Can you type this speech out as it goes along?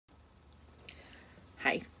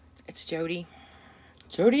Hi, it's Jody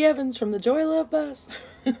Evans from the Joy Love Bus.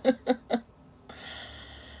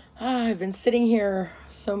 I've been sitting here,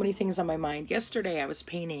 so many things on my mind. Yesterday I was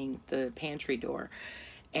painting the pantry door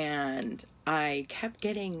and I kept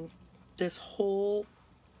getting this whole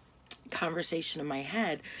conversation in my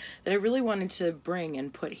head that I really wanted to bring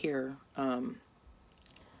and put here.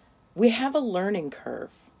 We have a learning curve.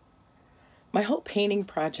 My whole painting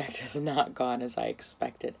project has not gone as I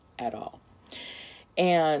expected at all.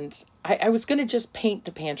 And I was going to just paint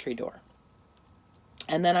the pantry door.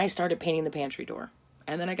 And then I started painting the pantry door.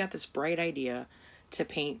 And then I got this bright idea to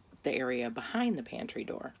paint the area behind the pantry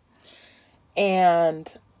door.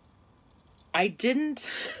 And I didn't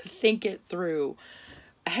think it through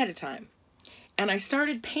ahead of time. And I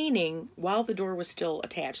started painting while the door was still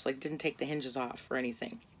attached, like didn't take the hinges off or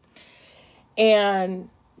anything. And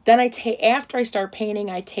then after I start painting,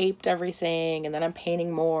 I taped everything, and then I'm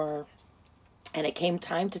painting more. And it came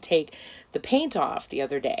time to take the paint off the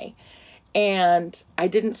other day. And I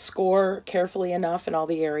didn't score carefully enough in all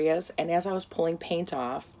the areas. And as I was pulling paint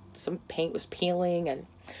off, some paint was peeling, and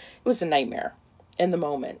it was a nightmare in the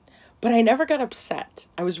moment. But I never got upset.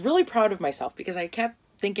 I was really proud of myself because I kept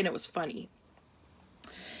thinking it was funny.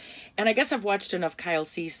 And I guess I've watched enough Kyle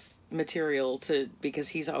Cease material because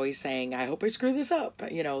he's always saying, I hope I screw this up.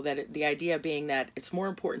 You know, the idea being that it's more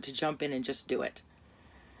important to jump in and just do it.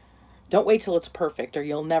 Don't wait till it's perfect or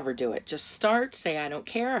you'll never do it. Just start, say, I don't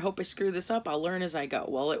care. I hope I screw this up. I'll learn as I go.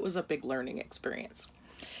 Well, it was a big learning experience.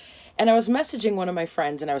 And I was messaging one of my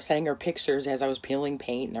friends and I was sending her pictures as I was peeling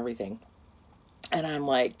paint and everything. And I'm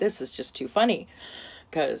like, this is just too funny.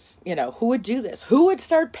 Because, you know, who would do this? Who would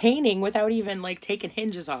start painting without even like taking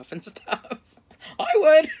hinges off and stuff? I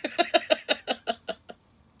would.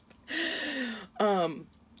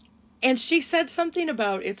 And she said something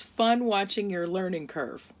about it's fun watching your learning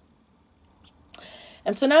curve.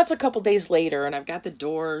 And so now it's a couple days later and I've got the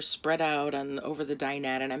door spread out over the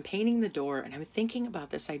dinette and I'm painting the door and I'm thinking about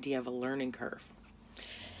this idea of a learning curve.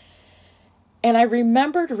 And I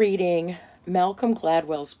remembered reading Malcolm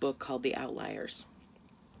Gladwell's book called The Outliers.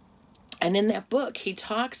 And in that book, he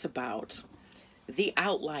talks about the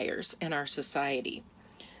outliers in our society.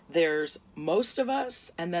 There's most of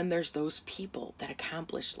us, and then there's those people that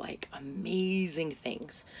accomplish like amazing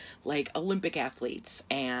things, like Olympic athletes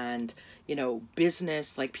and, you know,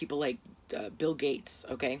 business, like people like Bill Gates,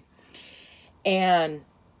 okay? And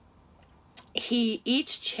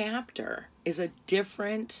each chapter is a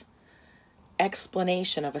different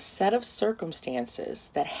explanation of a set of circumstances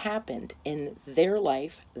that happened in their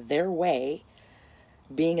life, their way,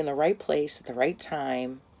 being in the right place at the right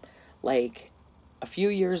time, like a few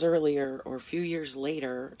years earlier or a few years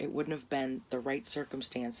later, it wouldn't have been the right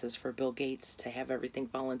circumstances for Bill Gates to have everything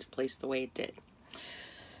fall into place the way it did.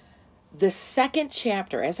 The second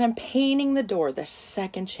chapter, as I'm painting the door, the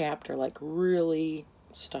second chapter like really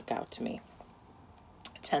stuck out to me.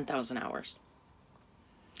 10,000 hours.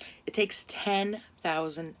 It takes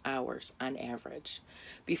 10,000 hours on average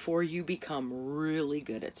before you become really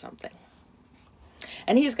good at something.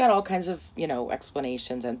 And he's got all kinds of, you know,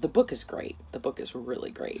 explanations, and the book is great. The book is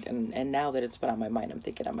really great. And now that it's been on my mind, I'm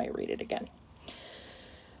thinking I might read it again.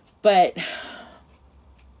 But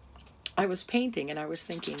I was painting and I was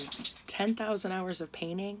thinking 10,000 hours of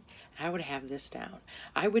painting, and I would have this down.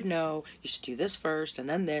 I would know you should do this first and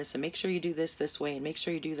then this, and make sure you do this way, and make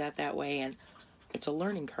sure you do that way. And it's a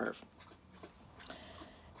learning curve.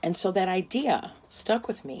 And so that idea stuck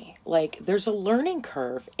with me. Like, there's a learning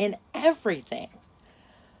curve in everything.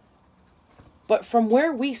 But from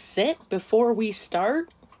where we sit before we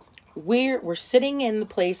start, we're sitting in the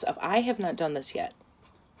place of, I have not done this yet.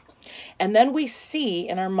 And then we see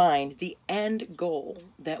in our mind the end goal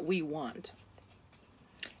that we want.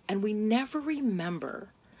 And we never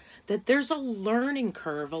remember that there's a learning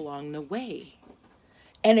curve along the way.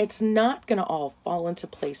 And it's not going to all fall into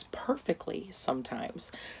place perfectly sometimes.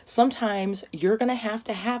 Sometimes you're going to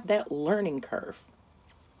have that learning curve.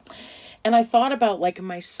 And I thought about like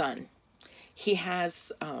my son. He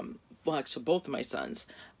has, well, actually both of my sons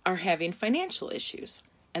are having financial issues.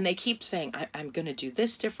 And they keep saying, I'm going to do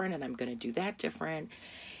this different and I'm going to do that different.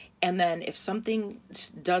 And then if something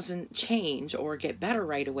doesn't change or get better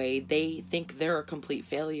right away, they think they're a complete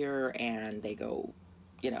failure and they go,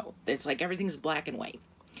 you know, it's like everything's black and white.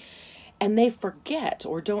 And they forget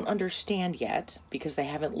or don't understand yet, because they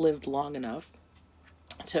haven't lived long enough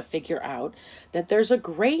to figure out that there's a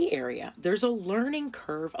gray area. There's a learning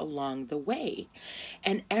curve along the way.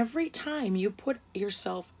 And every time you put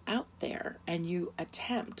yourself out there and you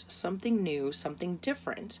attempt something new, something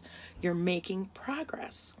different, you're making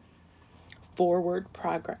progress, forward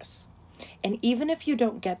progress. And even if you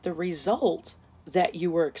don't get the result that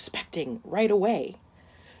you were expecting right away,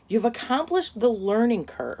 you've accomplished the learning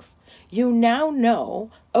curve. You now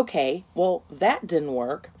know, okay, well, that didn't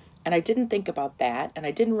work, and I didn't think about that, and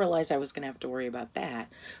I didn't realize I was going to have to worry about that.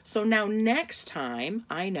 So now next time,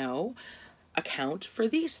 I know, account for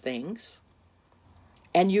these things,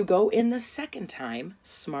 and you go in the second time,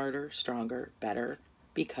 smarter, stronger, better,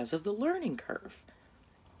 because of the learning curve.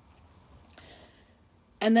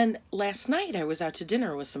 And then last night, I was out to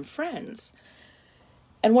dinner with some friends,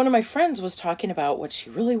 and one of my friends was talking about what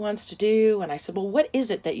she really wants to do. And I said, well, what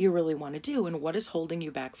is it that you really want to do? And what is holding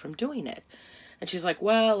you back from doing it? And she's like,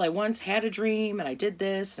 well, I once had a dream and I did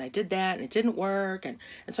this and I did that and it didn't work. And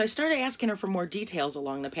so I started asking her for more details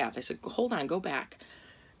along the path. I said, hold on, go back.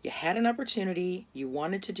 You had an opportunity. You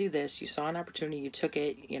wanted to do this. You saw an opportunity. You took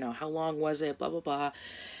it. You know, how long was it? Blah, blah, blah.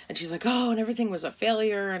 And she's like, oh, and everything was a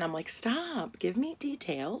failure. And I'm like, stop. Give me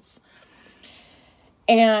details.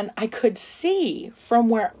 And I could see from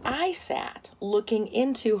where I sat looking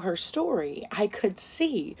into her story, I could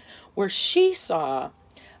see where she saw,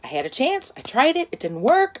 I had a chance, I tried it, it didn't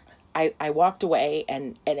work, I walked away,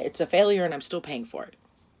 and it's a failure and I'm still paying for it.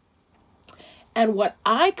 And what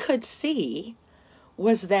I could see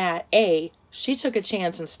was that, A, she took a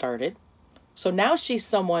chance and started. So now she's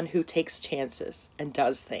someone who takes chances and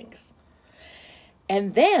does things.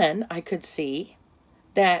 And then I could see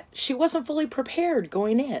that she wasn't fully prepared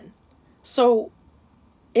going in. So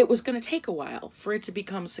it was going to take a while for it to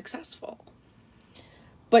become successful.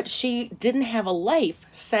 But she didn't have a life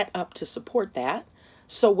set up to support that.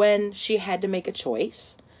 So when she had to make a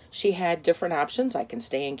choice, she had different options. I can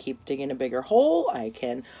stay and keep digging a bigger hole. I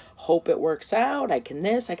can hope it works out. I can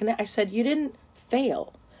this, I can that. I said, you didn't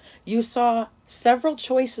fail. You saw several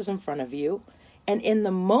choices in front of you. And in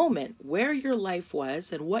the moment where your life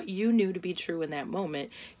was and what you knew to be true in that moment,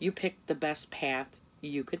 you picked the best path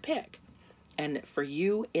you could pick. And for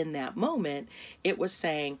you in that moment, it was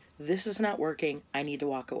saying, this is not working. I need to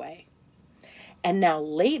walk away. And now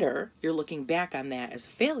later, you're looking back on that as a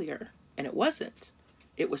failure. And it wasn't.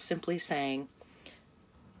 It was simply saying,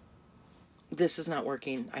 this is not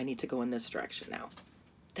working. I need to go in this direction now.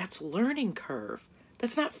 That's learning curve.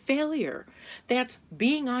 That's not failure. That's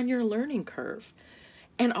being on your learning curve.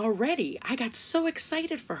 And already I got so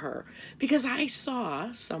excited for her because I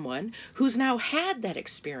saw someone who's now had that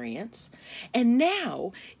experience. And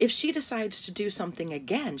now if she decides to do something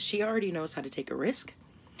again, she already knows how to take a risk.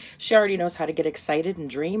 She already knows how to get excited and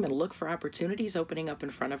dream and look for opportunities opening up in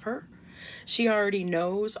front of her. She already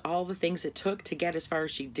knows all the things it took to get as far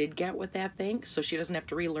as she did get with that thing, so she doesn't have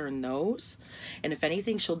to relearn those. And if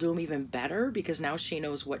anything, she'll do them even better because now she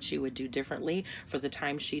knows what she would do differently for the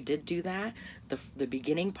time she did do that. The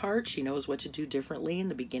beginning part, she knows what to do differently in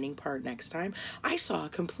the beginning part next time. I saw a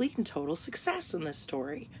complete and total success in this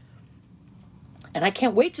story. And I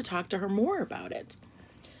can't wait to talk to her more about it.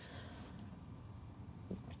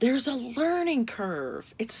 There's a learning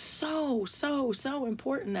curve. It's so, so, so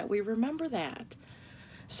important that we remember that.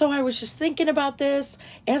 So I was just thinking about this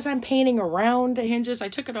as I'm painting around the hinges. I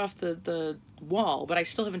took it off the wall, but I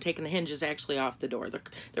still haven't taken the hinges actually off the door.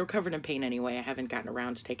 They're covered in paint anyway. I haven't gotten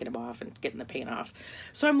around to taking them off and getting the paint off.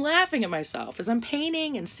 So I'm laughing at myself as I'm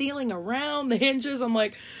painting and sealing around the hinges. I'm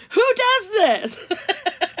like, who does this?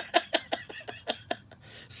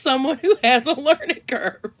 Someone who has a learning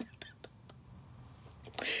curve.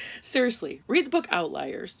 Seriously, read the book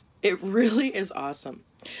Outliers. It really is awesome.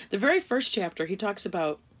 The very first chapter, he talks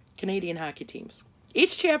about Canadian hockey teams.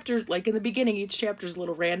 Each chapter, like in the beginning, each chapter is a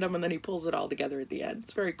little random, and then he pulls it all together at the end.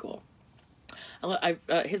 It's very cool.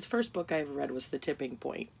 His first book I ever read was The Tipping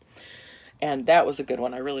Point, and that was a good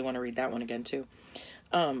one. I really want to read that one again, too.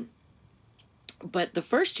 But the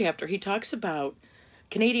first chapter, he talks about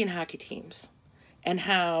Canadian hockey teams and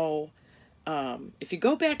how if you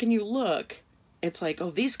go back and you look, it's like, oh,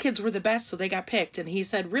 these kids were the best, so they got picked. And he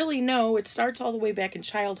said, really, no, it starts all the way back in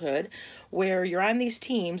childhood where you're on these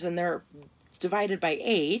teams and they're divided by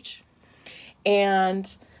age.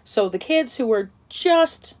 And so the kids who were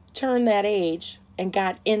just turned that age and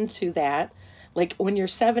got into that, like when you're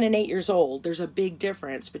 7 and 8 years old, there's a big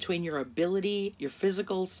difference between your ability, your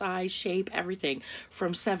physical size, shape, everything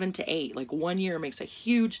from 7 to 8. Like 1 year makes a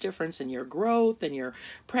huge difference in your growth and your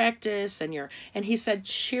practice and he said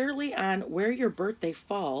sheerly on where your birthday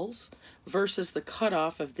falls versus the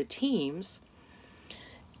cutoff of the teams,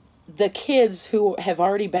 the kids who have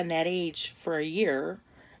already been that age for a year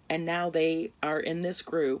and now they are in this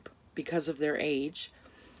group because of their age,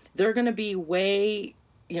 they're going to be way...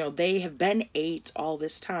 they have been 8 all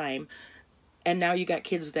this time. And now you got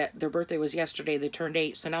kids that their birthday was yesterday, they turned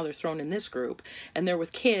 8, so now they're thrown in this group. And they're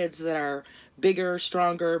with kids that are bigger,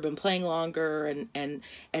 stronger, been playing longer,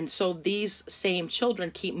 and so these same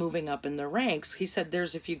children keep moving up in the ranks. He said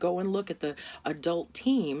if you go and look at the adult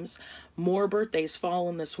teams, more birthdays fall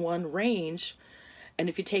in this one range. And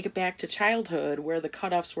if you take it back to childhood, where the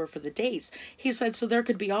cutoffs were for the dates, he said, so there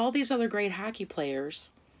could be all these other great hockey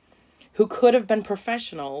players who could have been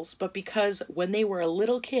professionals, but because when they were a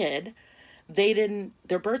little kid,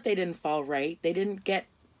 their birthday didn't fall right, they didn't get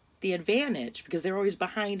the advantage because they were always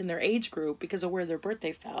behind in their age group because of where their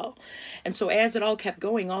birthday fell. And so as it all kept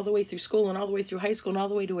going all the way through school and all the way through high school and all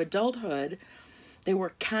the way to adulthood, they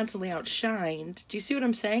were constantly outshined. Do you see what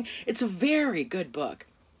I'm saying? It's a very good book.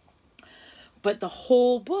 But the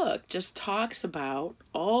whole book just talks about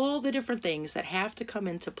all the different things that have to come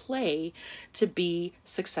into play to be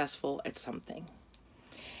successful at something.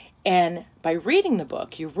 And by reading the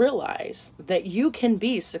book, you realize that you can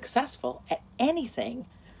be successful at anything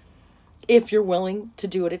if you're willing to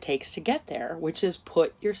do what it takes to get there, which is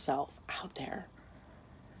put yourself out there.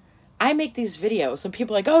 I make these videos and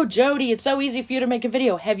people are like, oh, Jody, it's so easy for you to make a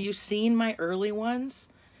video. Have you seen my early ones?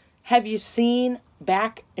 Have you seen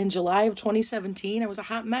back in July of 2017? I was a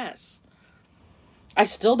hot mess. I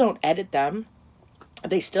still don't edit them.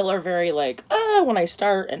 They still are very like, when I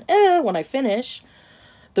start and when I finish.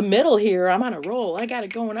 The middle here, I'm on a roll. I got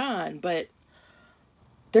it going on, but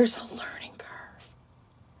there's a learning curve.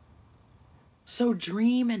 So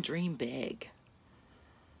dream and dream big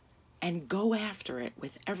and go after it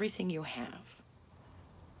with everything you have.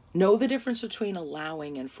 Know the difference between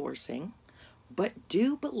allowing and forcing, but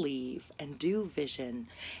do believe and do vision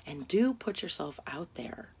and do put yourself out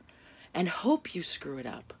there and hope you screw it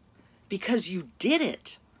up because you did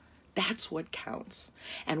it. That's what counts.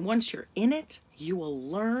 And once you're in it, you will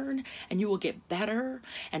learn and you will get better.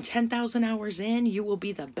 And 10,000 hours in, you will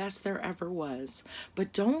be the best there ever was.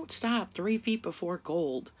 But don't stop 3 feet before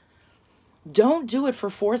gold. Don't do it for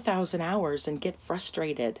 4,000 hours and get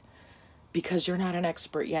frustrated because you're not an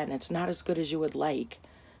expert yet and it's not as good as you would like.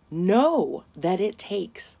 Know that it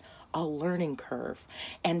takes a learning curve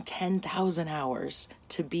and 10,000 hours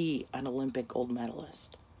to be an Olympic gold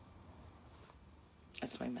medalist.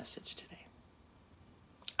 That's my message today.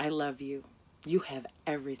 I love you. You have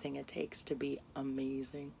everything it takes to be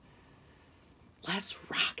amazing. Let's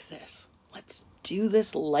rock this. Let's do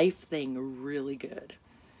this life thing really good.